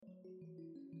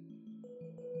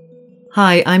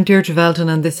Hi, I'm Deirdre Veldon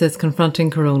and this is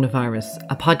Confronting Coronavirus,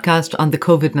 a podcast on the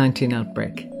COVID-19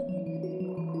 outbreak.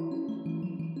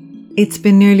 It's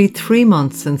been nearly 3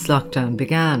 months since lockdown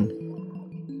began.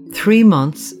 3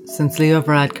 months since Leo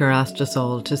Varadkar asked us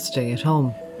all to stay at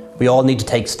home. We all need to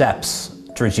take steps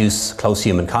to reduce close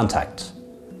human contact.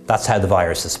 That's how the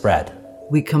virus is spread.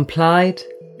 We complied,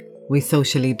 we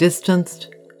socially distanced,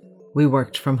 we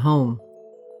worked from home.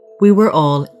 We were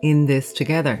all in this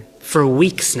together. For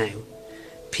weeks now,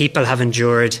 people have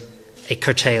endured a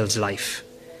curtailed life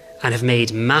and have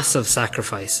made massive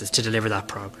sacrifices to deliver that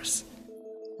progress.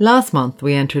 Last month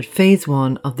we entered phase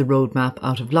 1 of the roadmap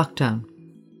out of lockdown.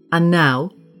 And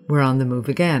now we're on the move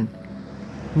again.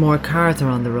 More cars are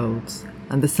on the roads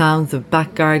and the sounds of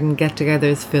back garden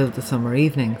get-togethers fill the summer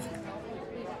evenings.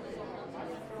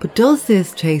 But does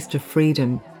this taste of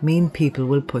freedom mean people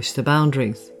will push the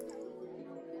boundaries?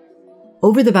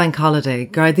 Over the bank holiday,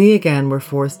 Gardaí again were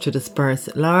forced to disperse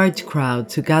large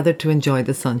crowds who gathered to enjoy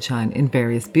the sunshine in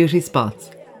various beauty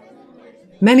spots.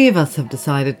 Many of us have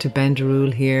decided to bend a rule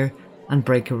here and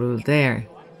break a rule there.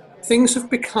 Things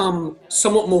have become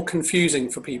somewhat more confusing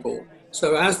for people.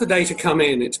 So as the data come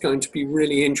in, it's going to be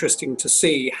really interesting to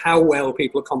see how well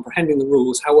people are comprehending the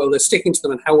rules, how well they're sticking to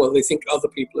them, and how well they think other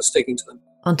people are sticking to them.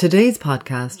 On today's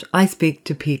podcast, I speak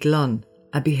to Pete Lunn,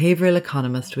 a behavioural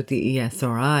economist with the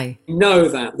ESRI. We know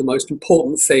that the most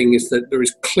important thing is that there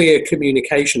is clear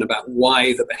communication about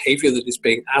why the behaviour that is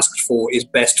being asked for is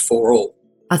best for all.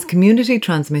 As community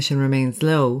transmission remains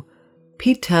low,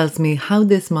 Pete tells me how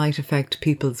this might affect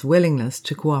people's willingness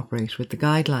to cooperate with the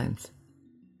guidelines.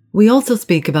 We also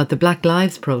speak about the Black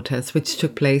Lives protest which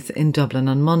took place in Dublin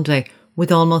on Monday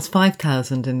with almost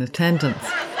 5,000 in attendance.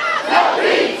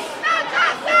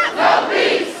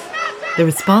 The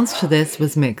response to this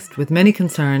was mixed, with many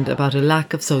concerned about a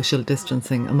lack of social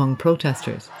distancing among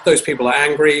protesters. Those people are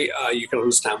angry. You can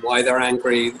understand why they're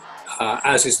angry.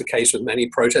 As is the case with many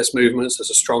protest movements,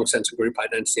 there's a strong sense of group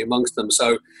identity amongst them.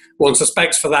 So one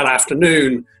suspects for that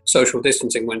afternoon, social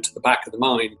distancing went to the back of the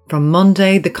mind. From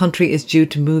Monday, the country is due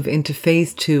to move into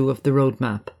phase 2 of the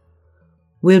roadmap.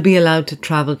 We'll be allowed to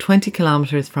travel 20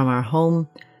 kilometres from our home,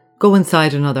 go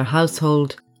inside another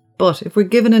household, but if we're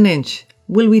given an inch,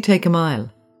 will we take a mile?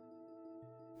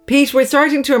 Pete, we're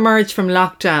starting to emerge from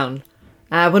lockdown.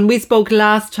 When we spoke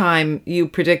last time, you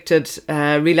predicted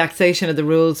relaxation of the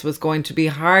rules was going to be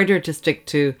harder to stick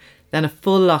to than a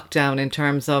full lockdown in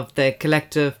terms of the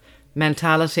collective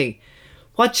mentality.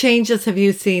 What changes have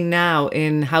you seen now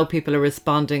in how people are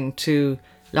responding to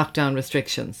lockdown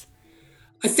restrictions?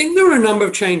 I think there are a number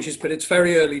of changes, but it's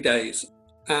very early days.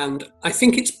 And I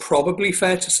think it's probably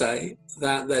fair to say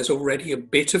that there's already a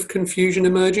bit of confusion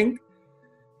emerging.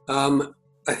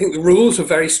 I think the rules are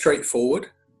very straightforward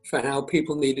for how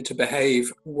people needed to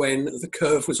behave when the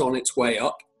curve was on its way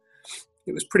up.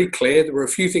 It was pretty clear there were a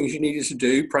few things you needed to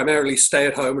do, primarily stay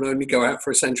at home and only go out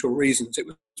for essential reasons. It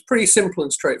was pretty simple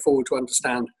and straightforward to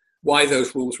understand why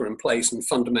those rules were in place and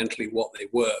fundamentally what they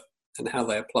were and how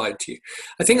they applied to you.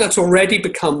 I think that's already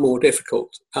become more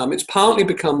difficult. It's partly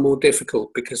become more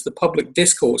difficult because the public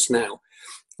discourse now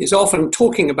is often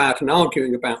talking about and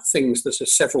arguing about things that are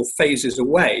several phases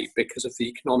away because of the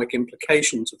economic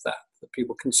implications of that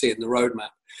people can see in the roadmap.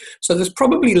 So there's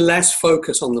probably less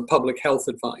focus on the public health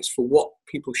advice for what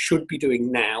people should be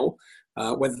doing now,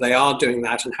 whether they are doing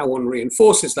that and how one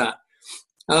reinforces that.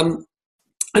 And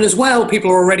as well,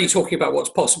 people are already talking about what's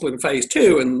possible in phase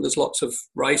 2, and there's lots of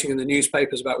writing in the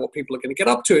newspapers about what people are going to get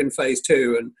up to in phase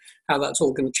 2 and how that's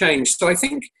all going to change. So I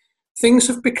think things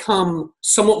have become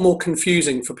somewhat more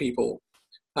confusing for people.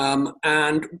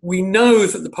 And we know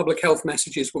that the public health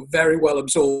messages were very well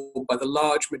absorbed by the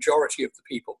large majority of the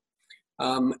people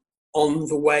on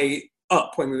the way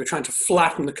up when we were trying to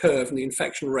flatten the curve and the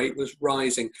infection rate was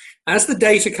rising. As the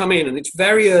data come in, and it's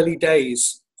very early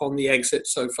days on the exit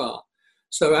so far,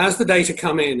 so as the data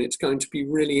come in, it's going to be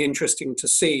really interesting to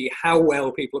see how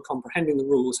well people are comprehending the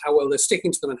rules, how well they're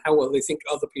sticking to them, and how well they think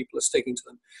other people are sticking to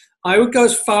them. I would go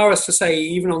as far as to say,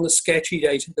 even on the sketchy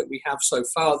data that we have so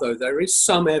far, though, there is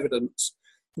some evidence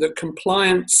that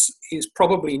compliance is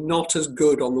probably not as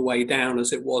good on the way down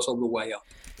as it was on the way up.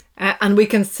 And we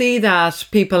can see that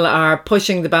people are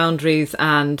pushing the boundaries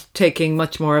and taking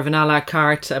much more of an a la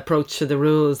carte approach to the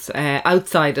rules,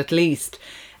 outside at least.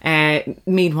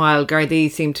 Meanwhile, Gardaí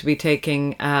seem to be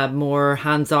taking a more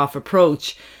hands-off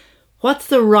approach. What's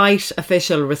the right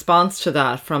official response to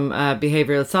that from a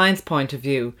behavioural science point of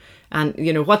view? And,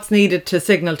 what's needed to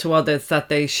signal to others that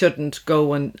they shouldn't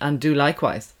go and do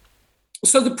likewise?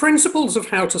 So the principles of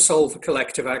how to solve a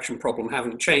collective action problem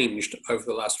haven't changed over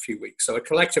the last few weeks. So a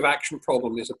collective action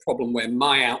problem is a problem where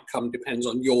my outcome depends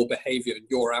on your behavior and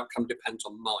your outcome depends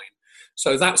on mine.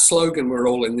 So that slogan, "We're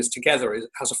all in this together,"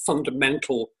 has a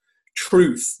fundamental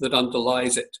truth that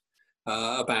underlies it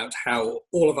about how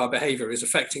all of our behavior is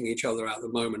affecting each other at the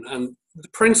moment. And the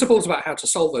principles about how to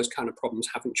solve those kind of problems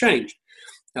haven't changed.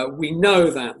 We know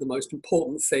that the most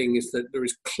important thing is that there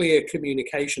is clear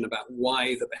communication about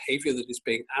why the behavior that is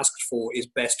being asked for is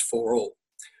best for all.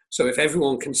 So if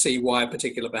everyone can see why a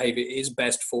particular behavior is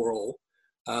best for all,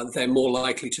 they're more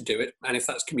likely to do it. And if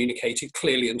that's communicated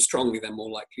clearly and strongly, they're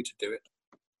more likely to do it.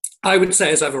 I would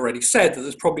say, as I've already said, that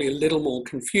there's probably a little more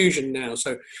confusion now.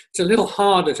 So it's a little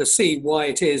harder to see why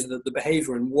it is that the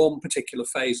behavior in one particular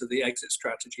phase of the exit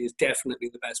strategy is definitely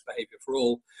the best behavior for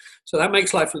all. So that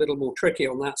makes life a little more tricky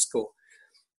on that score.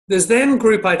 There's then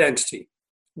group identity.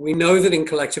 We know that in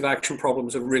collective action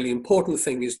problems, a really important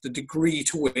thing is the degree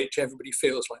to which everybody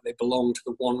feels like they belong to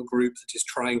the one group that is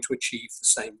trying to achieve the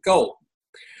same goal.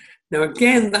 Now,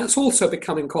 again, that's also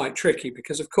becoming quite tricky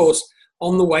because, of course,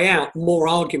 on the way out, more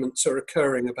arguments are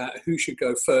occurring about who should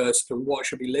go first and what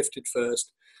should be lifted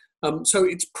first. So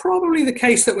it's probably the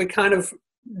case that we're kind of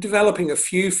developing a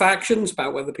few factions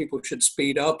about whether people should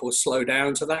speed up or slow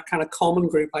down. So that kind of common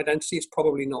group identity is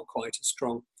probably not quite as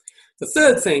strong. The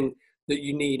third thing that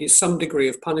you need is some degree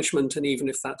of punishment, and even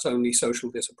if that's only social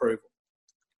disapproval.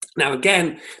 Now,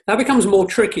 again, that becomes more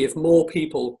tricky if more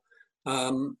people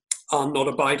are not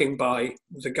abiding by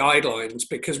the guidelines,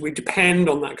 because we depend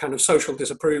on that kind of social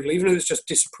disapproval, even if it's just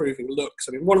disapproving looks.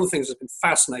 I mean, one of the things that's been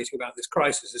fascinating about this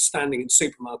crisis is standing in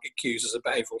supermarket queues as a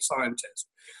behavioural scientist.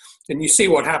 And you see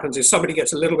what happens is somebody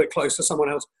gets a little bit close to someone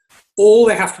else. All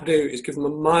they have to do is give them a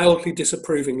mildly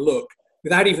disapproving look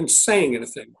without even saying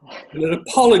anything. And an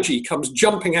apology comes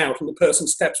jumping out and the person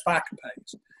steps back a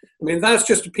pace. I mean, that's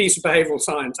just a piece of behavioural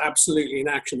science absolutely in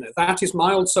action there. That is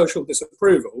mild social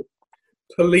disapproval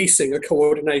policing a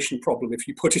coordination problem, if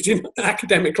you put it in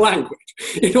academic language.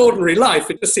 In ordinary life,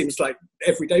 it just seems like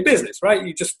everyday business, right?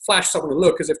 You just flash someone a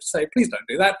look as if to say, please don't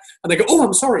do that. And they go, oh,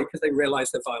 I'm sorry, because they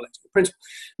realize they're violating the principle.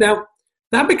 Now,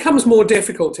 that becomes more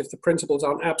difficult if the principles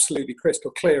aren't absolutely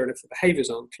crystal clear and if the behaviors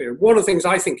aren't clear. One of the things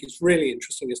I think is really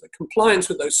interesting is that compliance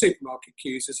with those supermarket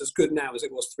queues is as good now as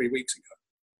it was 3 weeks ago.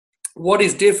 What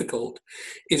is difficult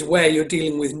is where you're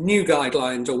dealing with new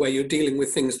guidelines or where you're dealing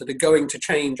with things that are going to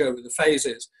change over the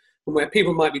phases, and where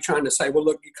people might be trying to say, well,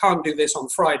 look, you can't do this on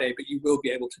Friday, but you will be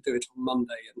able to do it on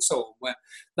Monday, and so on, where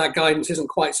that guidance isn't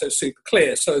quite so super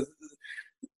clear. So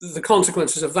the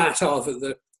consequences of that are that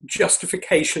the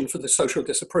justification for the social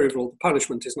disapproval, the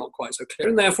punishment, is not quite so clear,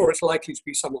 and therefore it's likely to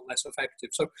be somewhat less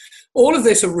effective. So all of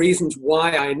this are reasons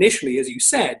why I initially, as you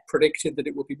said, predicted that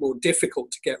it would be more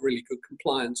difficult to get really good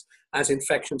compliance as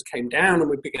infections came down and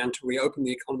we began to reopen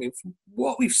the economy. And from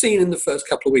what we've seen in the first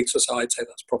couple of weeks or so, I'd say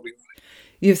that's probably right.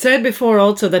 You've said before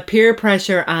also that peer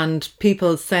pressure and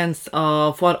people's sense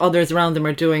of what others around them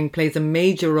are doing plays a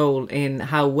major role in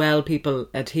how well people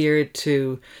adhere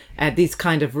to these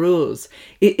kind of rules.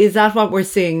 Is that what we're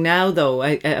seeing now, though?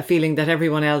 A feeling that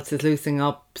everyone else is loosening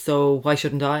up, so why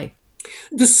shouldn't I?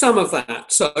 There's some of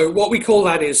that. So what we call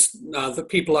that is that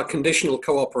people are conditional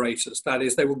cooperators. That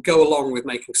is, they will go along with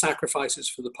making sacrifices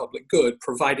for the public good,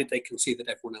 provided they can see that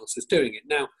everyone else is doing it.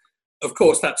 Now, of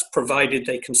course, that's provided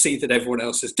they can see that everyone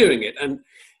else is doing it. And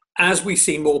as we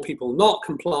see more people not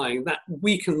complying, that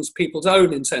weakens people's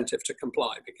own incentive to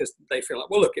comply, because they feel like,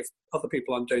 well, look, if other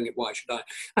people aren't doing it, why should I?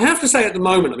 I have to say at the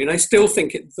moment, I mean, I still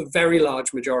think the very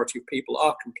large majority of people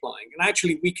are complying. And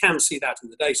actually, we can see that in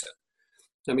the data.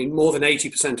 I mean, more than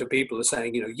 80% of people are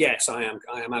saying, yes, I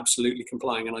am absolutely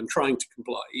complying and I'm trying to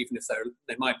comply, even if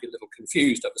they might be a little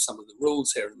confused over some of the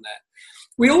rules here and there.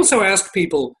 We also ask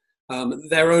people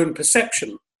their own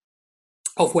perception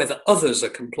of whether others are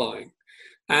complying.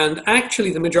 And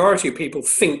actually, the majority of people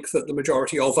think that the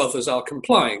majority of others are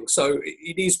complying. So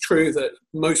it is true that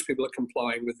most people are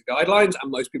complying with the guidelines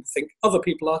and most people think other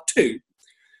people are too.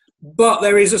 But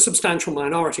there is a substantial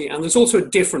minority, and there's also a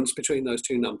difference between those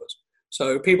two numbers.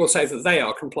 So people say that they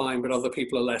are complying, but other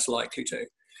people are less likely to.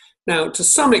 Now, to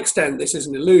some extent, this is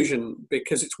an illusion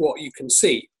because it's what you can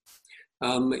see.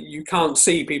 You can't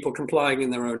see people complying in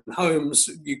their own homes.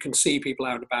 You can see people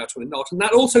out and about who are not. And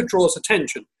that also draws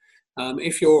attention.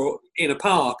 If you're in a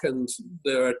park and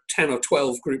there are 10 or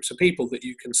 12 groups of people that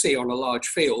you can see on a large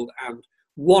field, and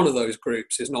one of those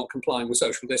groups is not complying with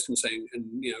social distancing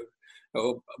and,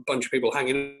 or a bunch of people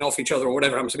hanging off each other or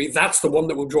whatever it happens to be, that's the one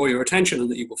that will draw your attention and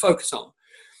that you will focus on.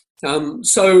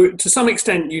 So to some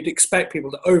extent, you'd expect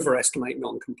people to overestimate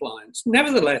non-compliance.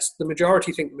 Nevertheless, the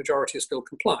majority think the majority are still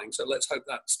complying. So let's hope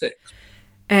that sticks.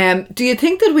 Do you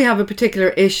think that we have a particular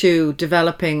issue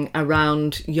developing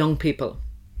around young people?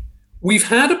 We've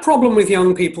had a problem with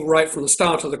young people right from the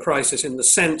start of the crisis in the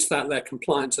sense that their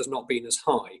compliance has not been as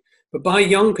high. But by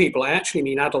young people, I actually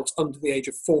mean adults under the age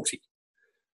of 40.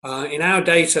 In our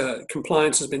data,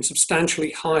 compliance has been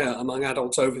substantially higher among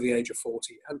adults over the age of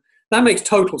 40. And that makes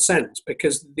total sense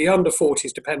because the under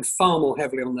 40s depend far more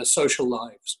heavily on their social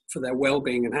lives for their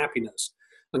well-being and happiness.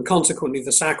 And consequently,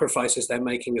 the sacrifices they're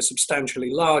making are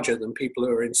substantially larger than people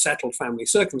who are in settled family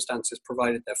circumstances,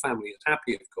 provided their family is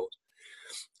happy, of course.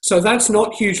 So that's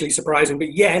not hugely surprising.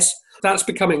 But yes, that's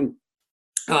becoming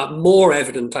more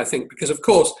evident, I think, because, of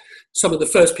course, some of the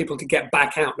first people to get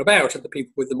back out and about are the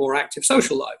people with the more active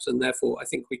social lives. And therefore, I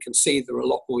think we can see there are a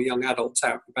lot more young adults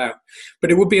out and about. But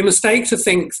it would be a mistake to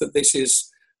think that this is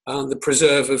the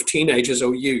preserve of teenagers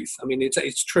or youth. I mean,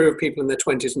 it's true of people in their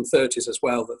 20s and 30s as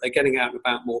well, that they're getting out and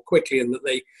about more quickly and that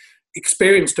they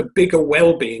experienced a bigger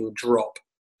well-being drop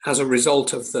as a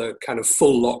result of the kind of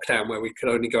full lockdown where we could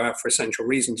only go out for essential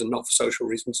reasons and not for social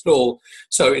reasons at all.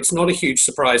 So it's not a huge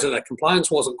surprise that their compliance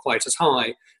wasn't quite as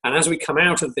high. And as we come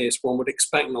out of this, one would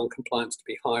expect non-compliance to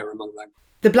be higher among them.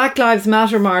 The Black Lives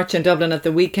Matter march in Dublin at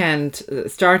the weekend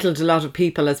startled a lot of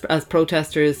people as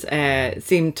protesters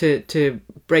seemed to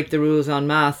break the rules en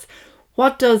masse.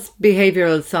 What does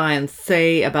behavioural science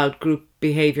say about group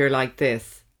behaviour like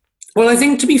this? Well, I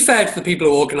think to be fair to the people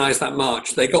who organised that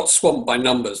march, they got swamped by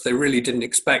numbers. They really didn't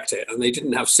expect it, and they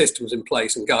didn't have systems in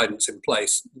place and guidance in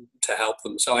place to help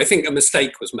them. So I think a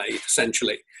mistake was made,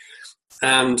 essentially.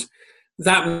 And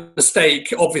that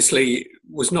mistake obviously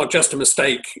was not just a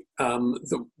mistake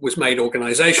that was made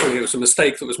organisationally, it was a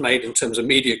mistake that was made in terms of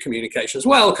media communication as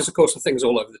well, because of course the thing's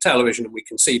all over the television and we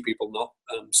can see people not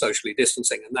socially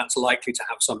distancing, and that's likely to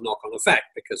have some knock-on effect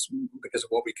because of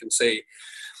what we can see.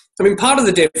 I mean, part of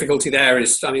the difficulty there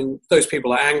is, those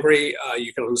people are angry.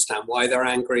 You can understand why they're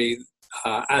angry.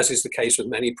 As is the case with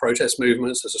many protest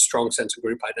movements, there's a strong sense of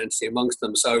group identity amongst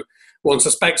them. So one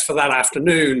suspects for that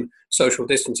afternoon, social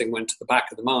distancing went to the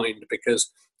back of the mind because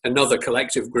another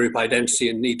collective group identity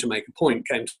and need to make a point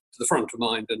came to the front of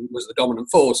mind and was the dominant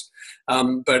force.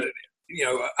 But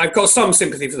I've got some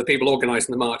sympathy for the people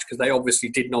organising the march because they obviously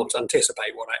did not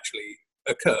anticipate what actually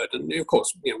occurred. And of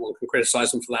course, one can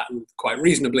criticise them for that and quite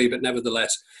reasonably, but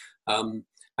nevertheless,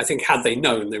 I think had they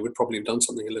known, they would probably have done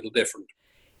something a little different.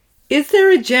 Is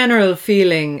there a general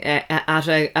feeling at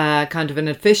a kind of an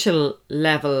official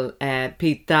level,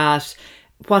 Pete, that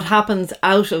what happens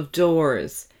out of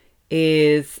doors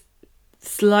is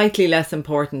slightly less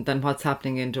important than what's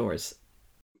happening indoors?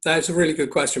 That's a really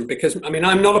good question because,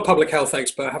 I'm not a public health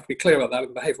expert, I have to be clear about that,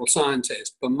 I'm a behavioural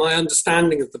scientist, but my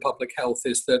understanding of the public health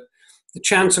is that the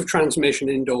chance of transmission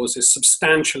indoors is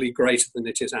substantially greater than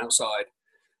it is outside.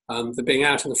 The being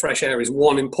out in the fresh air is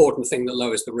one important thing that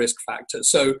lowers the risk factor.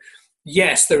 So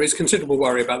yes, there is considerable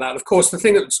worry about that. Of course, the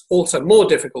thing that's also more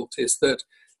difficult is that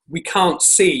we can't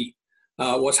see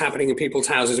what's happening in people's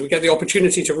houses. We get the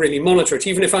opportunity to really monitor it,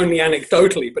 even if only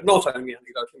anecdotally, but not only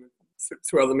anecdotally,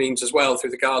 through other means as well,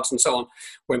 through the guards and so on,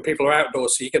 when people are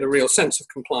outdoors. So you get a real sense of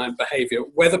compliant behaviour.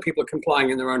 Whether people are complying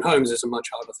in their own homes is a much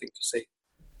harder thing to see.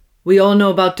 We all know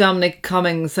about Dominic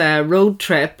Cummings' road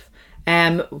trip.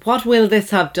 What will this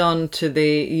have done to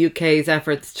the UK's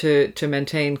efforts to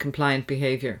maintain compliant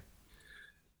behaviour?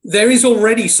 There is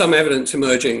already some evidence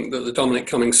emerging that the Dominic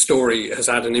Cummings story has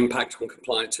had an impact on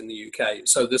compliance in the UK.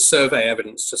 So there's survey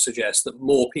evidence to suggest that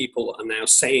more people are now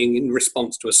saying in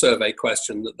response to a survey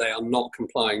question that they are not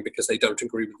complying because they don't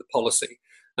agree with the policy.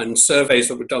 And surveys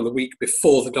that were done the week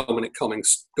before the Dominic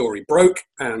Cummings story broke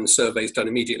and surveys done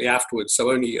immediately afterwards, so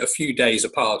only a few days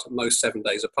apart, at most 7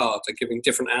 days apart, are giving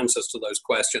different answers to those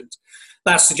questions.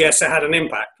 That suggests it had an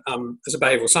impact. As a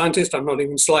behavioural scientist, I'm not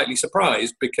even slightly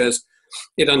surprised because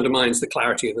it undermines the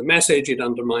clarity of the message, it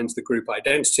undermines the group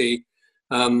identity,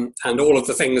 and all of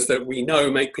the things that we know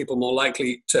make people more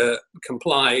likely to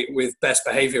comply with best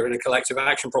behaviour in a collective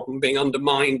action problem being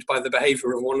undermined by the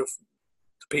behaviour of one of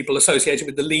people associated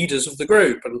with the leaders of the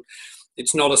group. And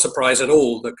it's not a surprise at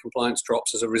all that compliance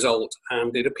drops as a result,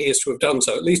 and it appears to have done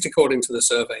so, at least according to the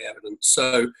survey evidence.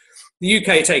 So the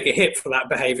UK take a hit for that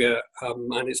behaviour,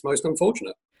 and it's most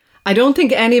unfortunate. I don't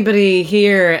think anybody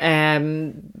here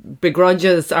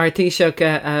begrudges our Taoiseach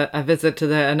a visit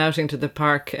to an outing to the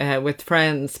park with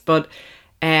friends, but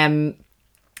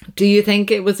do you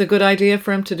think it was a good idea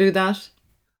for him to do that?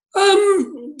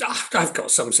 I've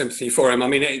got some sympathy for him. I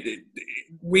mean,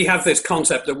 we have this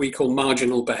concept that we call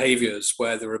marginal behaviours,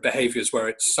 where there are behaviours where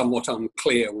it's somewhat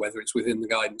unclear whether it's within the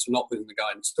guidance or not within the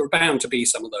guidance. There are bound to be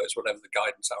some of those, whatever the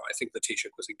guidance are. I think the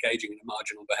Taoiseach was engaging in a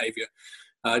marginal behaviour.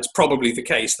 It's probably the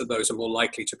case that those are more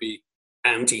likely to be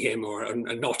anti him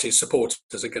and not his supporters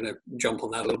are going to jump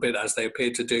on that a little bit, as they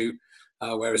appear to do,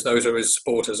 whereas those are his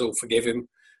supporters will forgive him.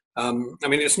 I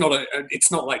mean, it's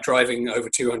not like driving over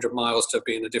 200 miles to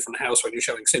be in a different house when you're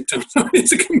showing symptoms.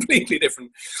 It's a completely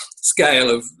different scale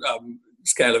of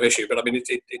issue. But I mean,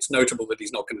 it's notable that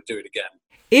he's not going to do it again.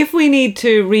 If we need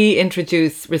to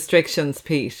reintroduce restrictions,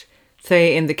 Pete,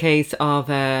 say in the case of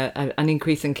an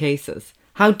increase in cases,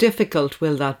 how difficult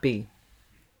will that be?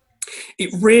 It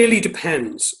really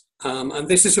depends. And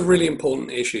this is a really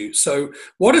important issue. So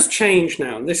what has changed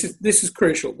now, and this is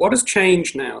crucial, what has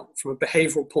changed now from a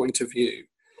behavioural point of view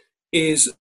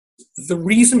is the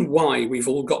reason why we've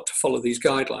all got to follow these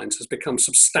guidelines has become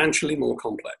substantially more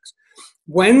complex.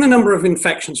 When the number of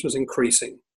infections was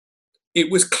increasing,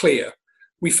 it was clear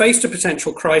we faced a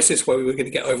potential crisis where we were going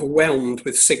to get overwhelmed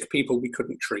with sick people we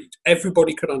couldn't treat.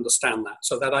 Everybody could understand that.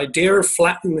 So that idea of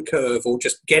flattening the curve or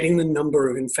just getting the number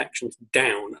of infections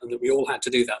down, and that we all had to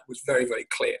do that, was very, very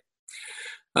clear.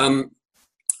 And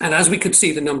as we could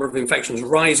see the number of infections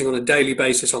rising on a daily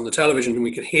basis on the television, and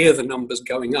we could hear the numbers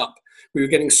going up, we were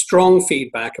getting strong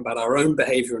feedback about our own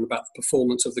behaviour and about the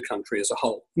performance of the country as a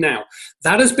whole. Now,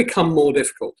 that has become more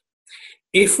difficult.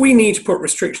 If we need to put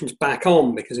restrictions back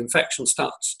on because infection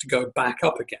starts to go back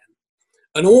up again,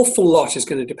 an awful lot is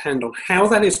going to depend on how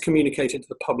that is communicated to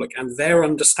the public and their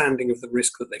understanding of the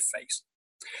risk that they face.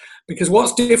 Because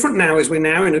what's different now is we're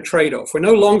now in a trade-off. We're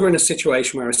no longer in a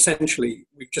situation where essentially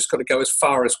we've just got to go as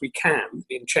far as we can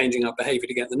in changing our behaviour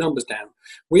to get the numbers down.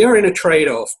 We are in a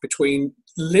trade-off between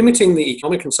limiting the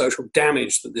economic and social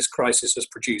damage that this crisis has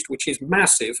produced, which is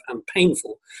massive and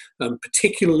painful,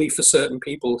 particularly for certain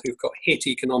people who've got hit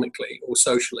economically or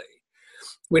socially.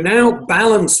 We're now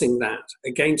balancing that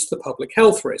against the public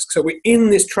health risk. So we're in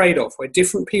this trade-off where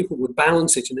different people would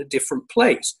balance it in a different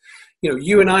place. You know,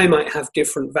 you and I might have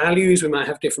different values, we might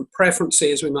have different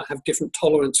preferences, we might have different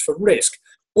tolerance for risk.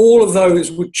 All of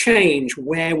those would change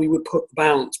where we would put the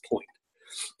balance point.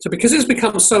 So because it's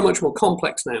become so much more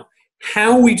complex now,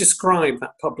 how we describe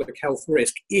that public health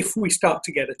risk, if we start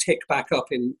to get a tick back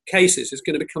up in cases, is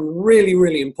going to become really,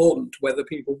 really important to whether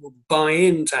people will buy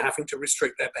into having to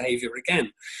restrict their behaviour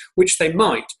again, which they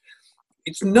might.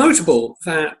 It's notable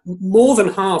that more than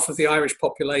half of the Irish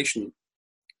population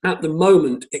at the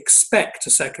moment expect a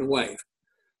second wave.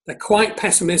 They're quite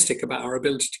pessimistic about our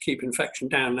ability to keep infection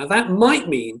down. Now, that might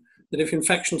mean that if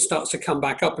infection starts to come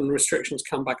back up and restrictions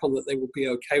come back on, that they will be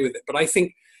okay with it. But I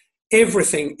think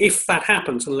everything, if that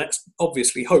happens, and let's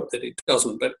obviously hope that it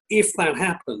doesn't, but if that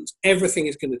happens, everything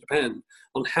is going to depend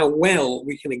on how well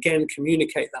we can again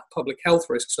communicate that public health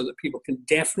risk so that people can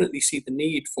definitely see the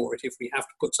need for it if we have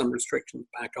to put some restrictions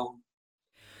back on.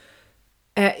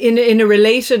 In a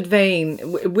related vein,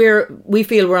 we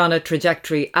feel we're on a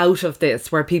trajectory out of this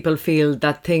where people feel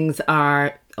that things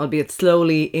are, albeit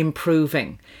slowly,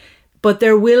 improving. But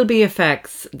there will be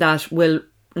effects that will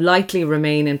likely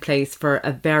remain in place for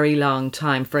a very long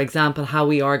time. For example, how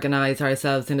we organise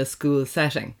ourselves in a school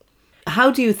setting.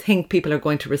 How do you think people are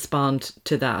going to respond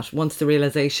to that once the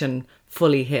realisation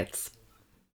fully hits?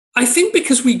 I think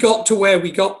because we got to where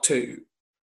we got to,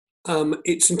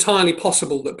 it's entirely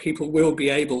possible that people will be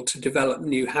able to develop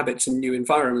new habits in new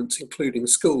environments, including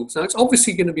schools. Now, it's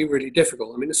obviously going to be really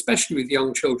difficult. I mean, especially with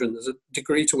young children, there's a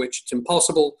degree to which it's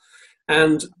impossible.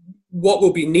 And what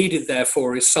will be needed,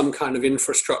 therefore, is some kind of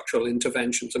infrastructural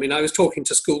interventions. I mean, I was talking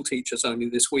to school teachers only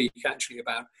this week, actually,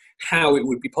 about how it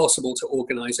would be possible to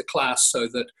organise a class so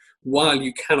that while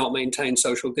you cannot maintain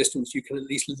social distance, you can at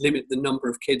least limit the number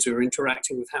of kids who are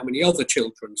interacting with how many other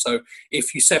children. So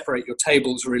if you separate your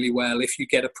tables really well, if you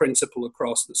get a principle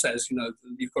across that says, you know,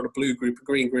 you've got a blue group, a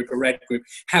green group, a red group,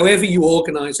 however you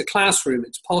organise a classroom,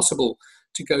 it's possible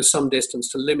to go some distance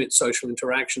to limit social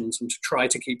interactions and to try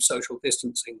to keep social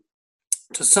distancing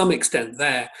to some extent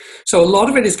there. So a lot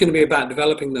of it is going to be about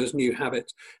developing those new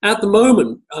habits. At the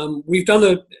moment, in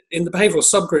the behavioural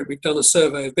subgroup, we've done a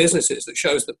survey of businesses that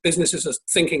shows that businesses are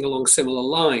thinking along similar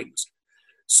lines.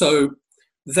 So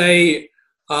they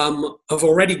have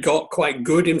already got quite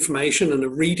good information and are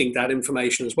reading that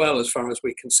information as well, as far as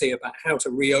we can see, about how to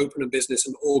reopen a business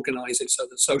and organise it so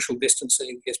that social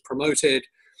distancing is promoted.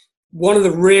 One of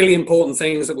the really important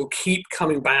things that will keep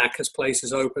coming back as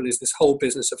places open is this whole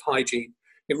business of hygiene.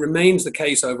 it remains the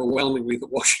case overwhelmingly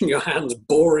that washing your hands,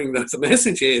 boring though the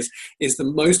message is the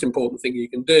most important thing you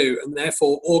can do. And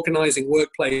therefore, organising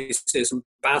workplaces and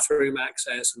bathroom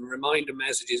access and reminder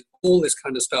messages, all this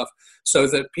kind of stuff, so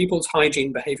that people's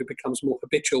hygiene behaviour becomes more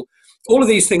habitual. All of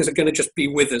these things are going to just be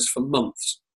with us for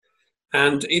months.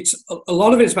 And it's a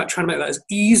lot of it is about trying to make that as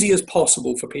easy as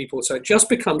possible for people, so it just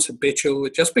becomes habitual,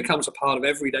 it just becomes a part of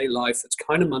everyday life that's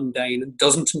kind of mundane and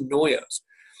doesn't annoy us.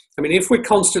 I mean, if we're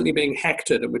constantly being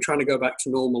hectored and we're trying to go back to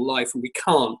normal life and we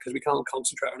can't because we can't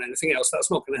concentrate on anything else,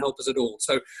 that's not going to help us at all.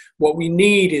 So what we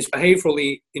need is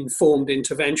behaviourally informed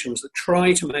interventions that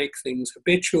try to make things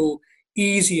habitual,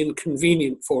 easy and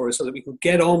convenient for us so that we can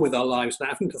get on with our lives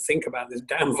without having to think about this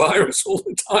damn virus all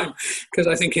the time, because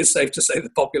I think it's safe to say the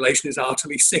population is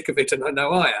heartily sick of it, and I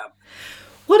know I am.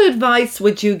 What advice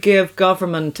would you give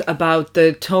government about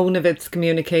the tone of its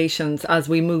communications as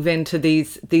we move into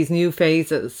these new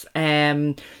phases?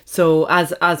 So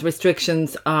as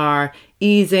restrictions are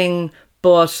easing,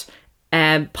 but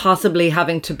possibly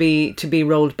having to be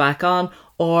rolled back on,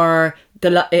 or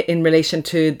in relation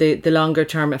to the longer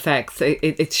term effects,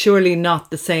 it's surely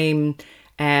not the same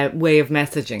way of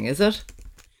messaging, is it?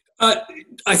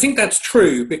 I think that's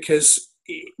true, because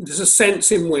there's a sense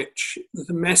in which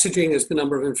the messaging as the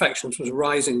number of infections was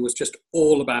rising was just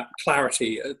all about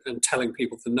clarity and telling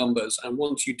people the numbers. And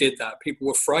once you did that, people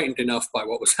were frightened enough by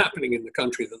what was happening in the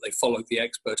country that they followed the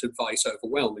expert advice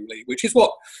overwhelmingly, which is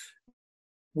what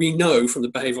we know from the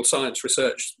behavioural science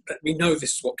research, that we know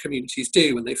this is what communities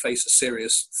do when they face a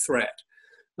serious threat.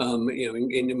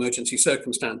 In emergency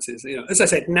circumstances. As I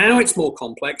said, now it's more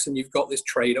complex, and you've got this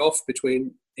trade-off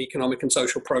between economic and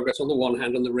social progress on the one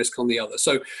hand and the risk on the other.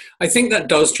 So I think that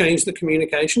does change the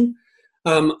communication.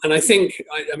 And I think,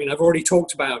 I've already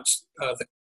talked about the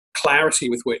clarity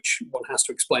with which one has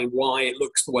to explain why it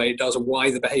looks the way it does and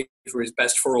why the behaviour is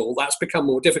best for all. That's become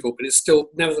more difficult, but it's still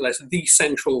nevertheless the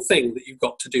central thing that you've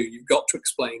got to do. You've got to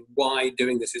explain why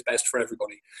doing this is best for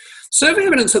everybody. Survey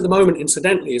evidence at the moment,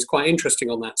 incidentally, is quite interesting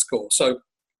on that score. So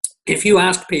if you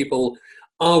ask people,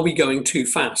 are we going too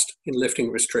fast in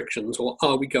lifting restrictions, or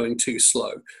are we going too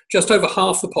slow? Just over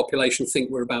half the population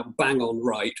think we're about bang on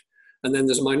right. And then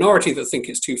there's a minority that think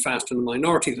it's too fast and a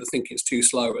minority that think it's too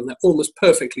slow, and they're almost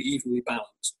perfectly evenly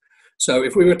balanced. So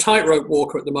if we were a tightrope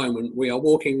walker at the moment, we are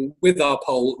walking with our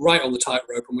pole right on the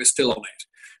tightrope and we're still on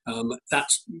it.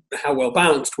 That's how well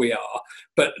balanced we are.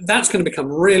 But that's going to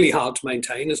become really hard to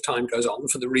maintain as time goes on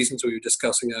for the reasons we were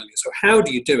discussing earlier. So how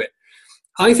do you do it?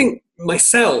 I think my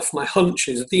hunch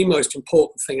is the most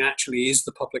important thing actually is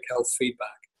the public health feedback.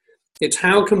 It's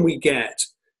how can we get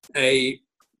a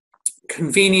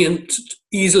convenient,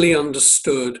 easily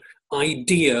understood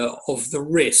idea of the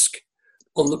risk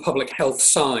on the public health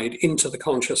side into the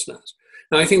consciousness.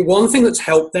 Now, I think one thing that's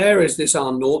helped there is this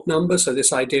R0 number, so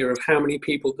this idea of how many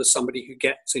people does somebody who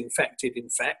gets infected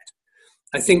infect.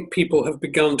 I think people have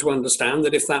begun to understand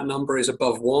that if that number is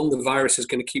above 1, the virus is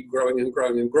going to keep growing and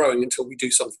growing and growing until we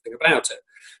do something about it.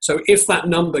 So if that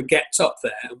number gets up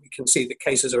there and we can see that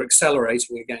cases are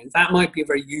accelerating again, that might be a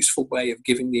very useful way of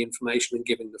giving the information and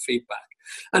giving the feedback.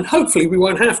 And hopefully we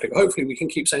won't have to. Hopefully we can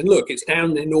keep saying, look, it's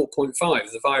down near 0.5.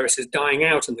 The virus is dying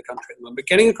out in the country at the moment. But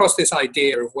getting across this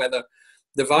idea of whether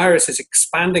the virus is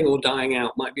expanding or dying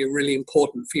out might be a really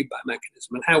important feedback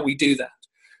mechanism. And how we do that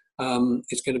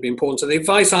is going to be important. So the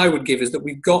advice I would give is that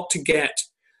we've got to get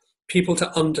people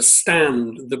to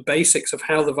understand the basics of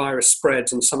how the virus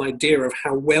spreads and some idea of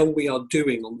how well we are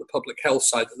doing on the public health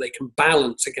side that they can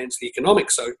balance against the economic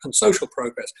and social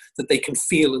progress that they can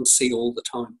feel and see all the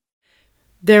time.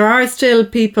 There are still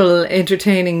people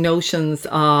entertaining notions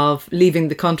of leaving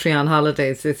the country on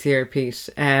holidays this year, Pete,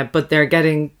 but they're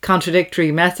getting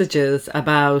contradictory messages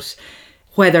about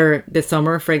whether this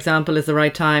summer, for example, is the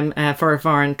right time for a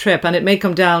foreign trip. And it may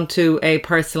come down to a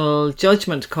personal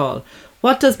judgment call.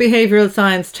 What does behavioural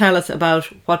science tell us about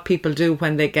what people do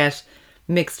when they get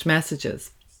mixed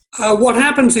messages? What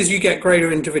happens is you get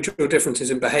greater individual differences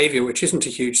in behaviour, which isn't a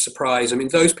huge surprise. I mean,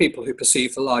 those people who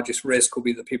perceive the largest risk will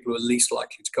be the people who are least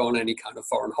likely to go on any kind of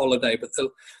foreign holiday. But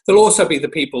they'll also be the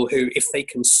people who, if they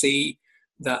can see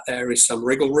that there is some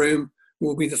wriggle room,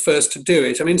 will be the first to do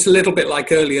it. I mean, it's a little bit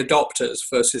like early adopters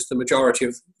versus the majority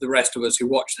of the rest of us who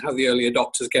watch how the early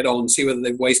adopters get on, see whether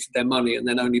they've wasted their money and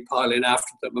then only pile in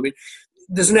after them. I mean,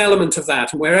 there's an element of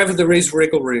that. And wherever there is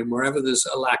wriggle room, wherever there's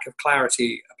a lack of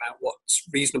clarity about what's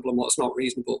reasonable and what's not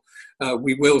reasonable,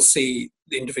 we will see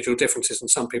individual differences in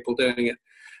some people doing it.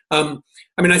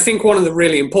 I think one of the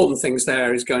really important things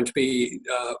there is going to be,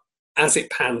 as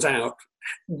it pans out,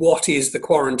 what is the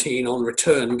quarantine on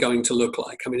return going to look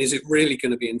like? I mean, is it really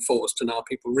going to be enforced, and are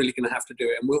people really going to have to do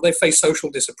it? And will they face social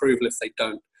disapproval if they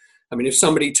don't? I mean, if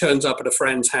somebody turns up at a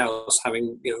friend's house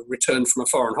having returned from a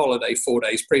foreign holiday 4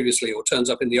 days previously, or turns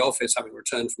up in the office having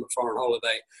returned from a foreign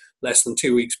holiday less than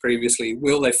 2 weeks previously,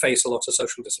 will they face a lot of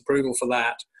social disapproval for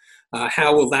that?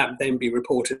 How will that then be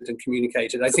reported and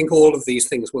communicated? I think all of these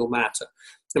things will matter.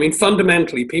 I mean,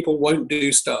 fundamentally, people won't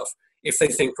do stuff if they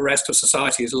think the rest of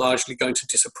society is largely going to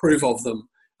disapprove of them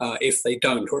if they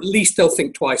don't, or at least they'll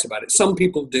think twice about it. Some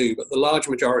people do, but the large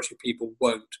majority of people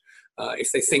won't.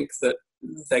 If they think that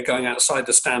they're going outside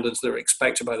the standards that are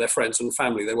expected by their friends and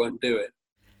family, they won't do it.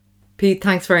 Pete,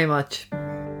 thanks very much.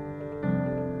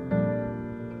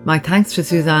 My thanks to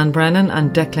Suzanne Brennan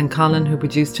and Declan Collin, who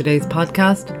produced today's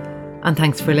podcast, and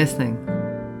thanks for listening.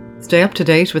 Stay up to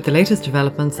date with the latest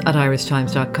developments at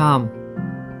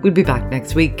irishtimes.com. We'll be back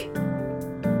next week.